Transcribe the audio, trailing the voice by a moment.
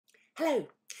Hello,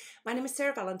 my name is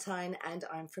Sarah Valentine and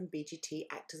I'm from BGT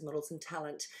Actors Models and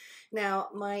Talent. Now,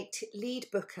 my lead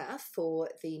booker for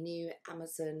the new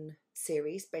Amazon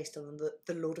series based on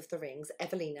the Lord of the Rings,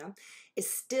 Evelina, is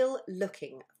still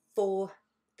looking for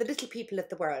the little people of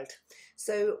the world.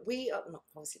 So we are, not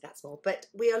obviously that small, but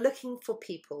we are looking for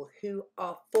people who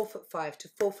are 4'5" to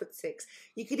 4'6".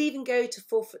 You could even go to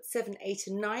 4'7", 8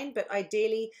 and 9, but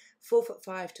ideally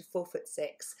 4'5" to 4'6".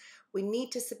 We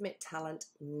need to submit talent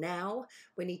now.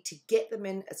 We need to get them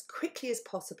in as quickly as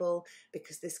possible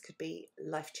because this could be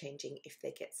life-changing if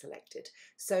they get selected.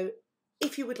 So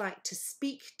if you would like to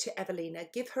speak to Evelina,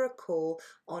 give her a call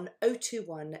on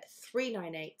 021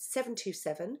 398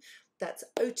 727. That's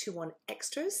 021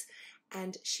 Extras,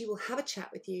 and she will have a chat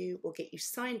with you. We'll get you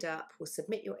signed up, we'll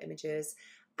submit your images,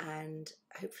 and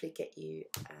hopefully get you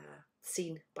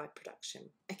seen by production.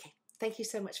 Okay, thank you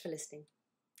so much for listening.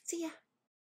 See ya.